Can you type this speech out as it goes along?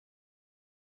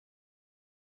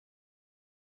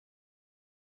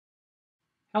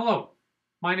Hello,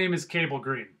 my name is Cable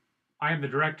Green. I am the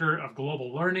Director of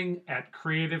Global Learning at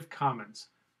Creative Commons.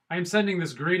 I am sending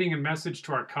this greeting and message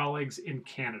to our colleagues in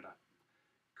Canada.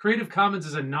 Creative Commons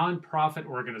is a nonprofit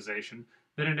organization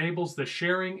that enables the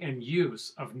sharing and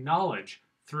use of knowledge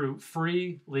through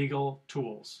free legal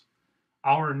tools.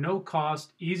 Our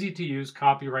no-cost, easy-to-use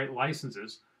copyright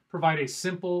licenses provide a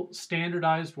simple,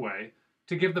 standardized way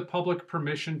to give the public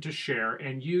permission to share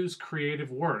and use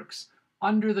creative works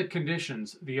under the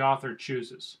conditions the author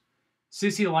chooses.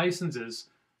 CC licenses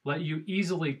let you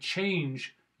easily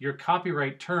change your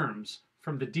copyright terms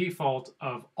from the default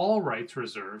of all rights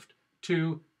reserved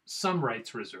to some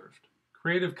rights reserved.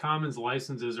 Creative Commons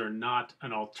licenses are not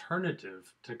an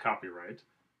alternative to copyright.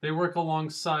 They work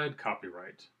alongside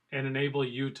copyright and enable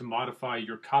you to modify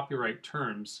your copyright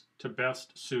terms to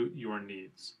best suit your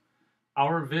needs.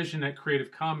 Our vision at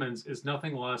Creative Commons is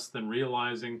nothing less than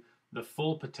realizing the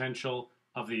full potential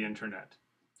of the internet.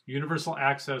 Universal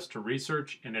access to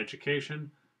research and education,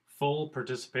 full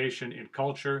participation in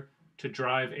culture to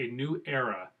drive a new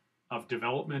era of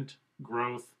development,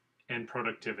 growth, and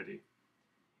productivity.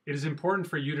 It is important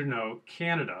for you to know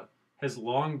Canada has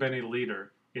long been a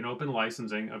leader in open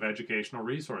licensing of educational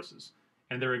resources,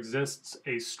 and there exists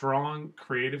a strong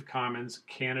Creative Commons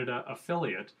Canada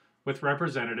affiliate with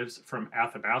representatives from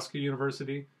Athabasca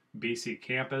University, BC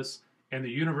Campus, and the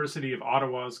University of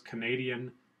Ottawa's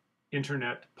Canadian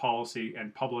Internet Policy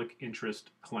and Public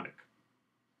Interest Clinic.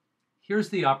 Here's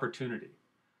the opportunity.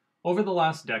 Over the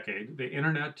last decade, the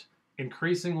internet,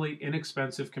 increasingly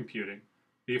inexpensive computing,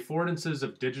 the affordances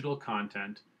of digital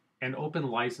content, and open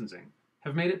licensing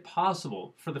have made it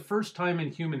possible for the first time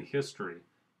in human history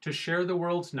to share the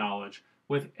world's knowledge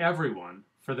with everyone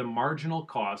for the marginal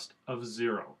cost of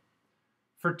zero.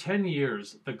 For 10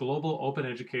 years, the Global Open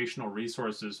Educational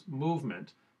Resources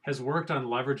movement has worked on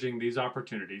leveraging these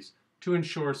opportunities to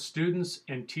ensure students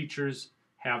and teachers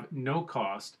have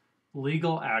no-cost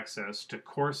legal access to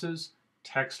courses,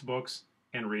 textbooks,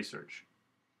 and research.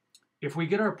 If we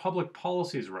get our public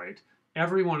policies right,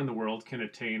 everyone in the world can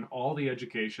attain all the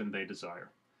education they desire.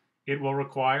 It will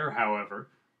require, however,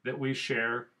 that we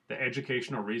share the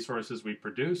educational resources we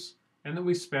produce and that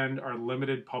we spend our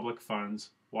limited public funds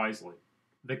wisely.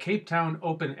 The Cape Town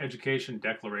Open Education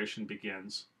Declaration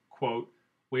begins, quote,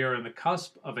 "We are on the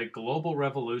cusp of a global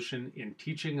revolution in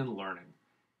teaching and learning.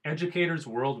 Educators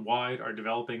worldwide are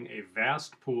developing a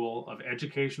vast pool of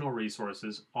educational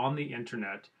resources on the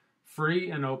internet, free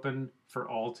and open for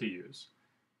all to use.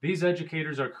 These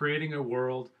educators are creating a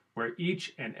world where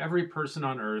each and every person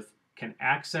on earth can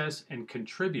access and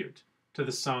contribute to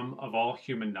the sum of all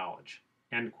human knowledge."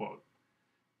 End quote.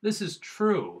 This is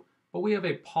true, but we have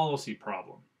a policy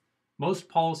problem. Most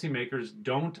policymakers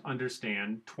don't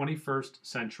understand 21st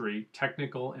century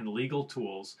technical and legal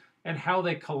tools and how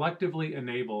they collectively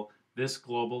enable this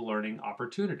global learning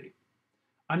opportunity.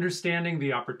 Understanding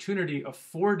the opportunity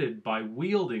afforded by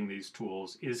wielding these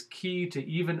tools is key to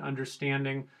even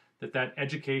understanding that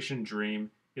education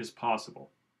dream is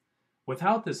possible.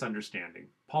 Without this understanding,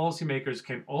 policymakers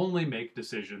can only make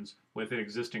decisions within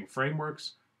existing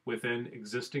frameworks, within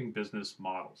existing business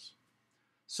models.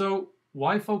 So,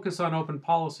 why focus on open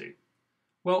policy?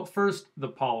 Well, first, the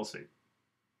policy.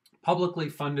 Publicly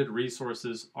funded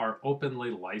resources are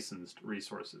openly licensed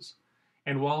resources.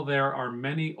 And while there are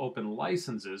many open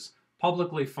licenses,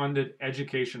 publicly funded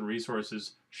education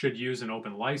resources should use an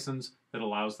open license that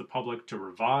allows the public to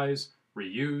revise,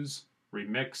 reuse,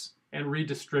 remix, and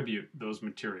redistribute those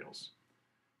materials.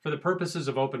 For the purposes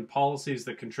of open policies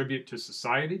that contribute to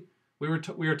society, we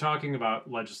are talking about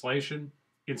legislation,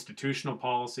 institutional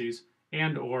policies,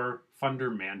 and/or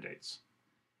funder mandates.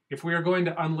 If we are going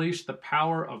to unleash the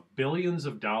power of billions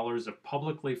of dollars of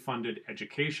publicly funded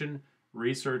education,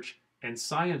 research, and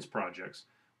science projects,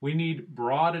 we need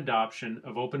broad adoption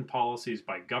of open policies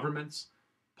by governments,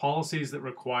 policies that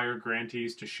require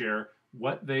grantees to share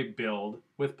what they build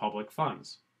with public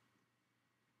funds.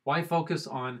 Why focus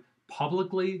on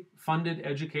publicly funded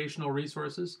educational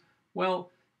resources?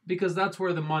 Well, because that's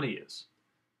where the money is.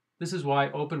 This is why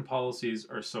open policies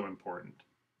are so important.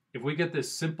 If we get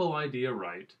this simple idea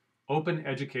right, open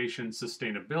education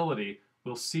sustainability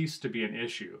will cease to be an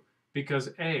issue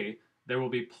because A, there will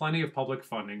be plenty of public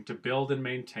funding to build and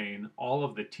maintain all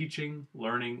of the teaching,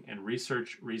 learning, and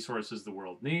research resources the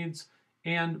world needs,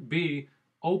 and B,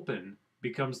 open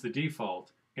becomes the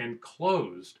default and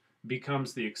closed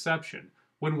becomes the exception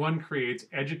when one creates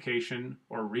education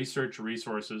or research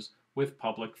resources with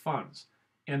public funds,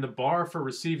 and the bar for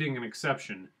receiving an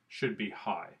exception should be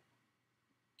high.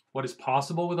 What is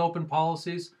possible with open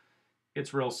policies?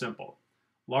 It's real simple.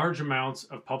 large amounts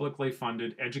of publicly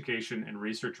funded education and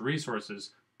research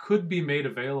resources could be made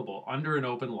available under an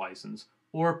open license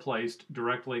or placed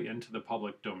directly into the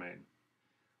public domain.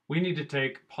 We need to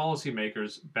take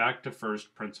policymakers back to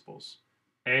first principles.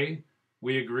 A,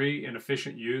 we agree in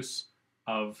efficient use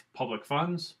of public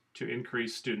funds to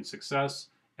increase student success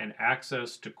and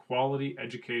access to quality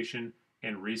education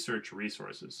and research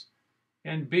resources.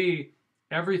 And B,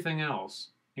 everything else,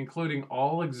 including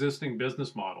all existing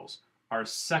business models, are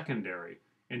secondary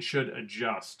and should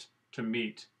adjust to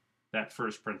meet that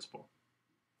first principle.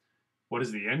 What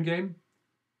is the end game?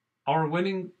 Our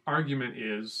winning argument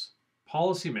is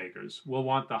policymakers will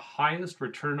want the highest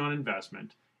return on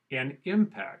investment and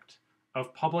impact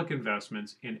of public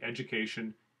investments in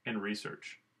education and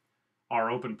research.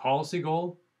 Our open policy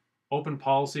goal: open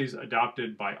policies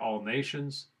adopted by all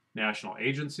nations, national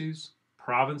agencies,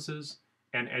 provinces,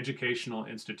 and educational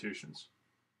institutions.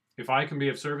 If I can be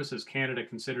of service as Canada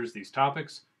considers these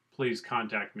topics, please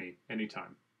contact me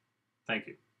anytime. Thank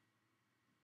you.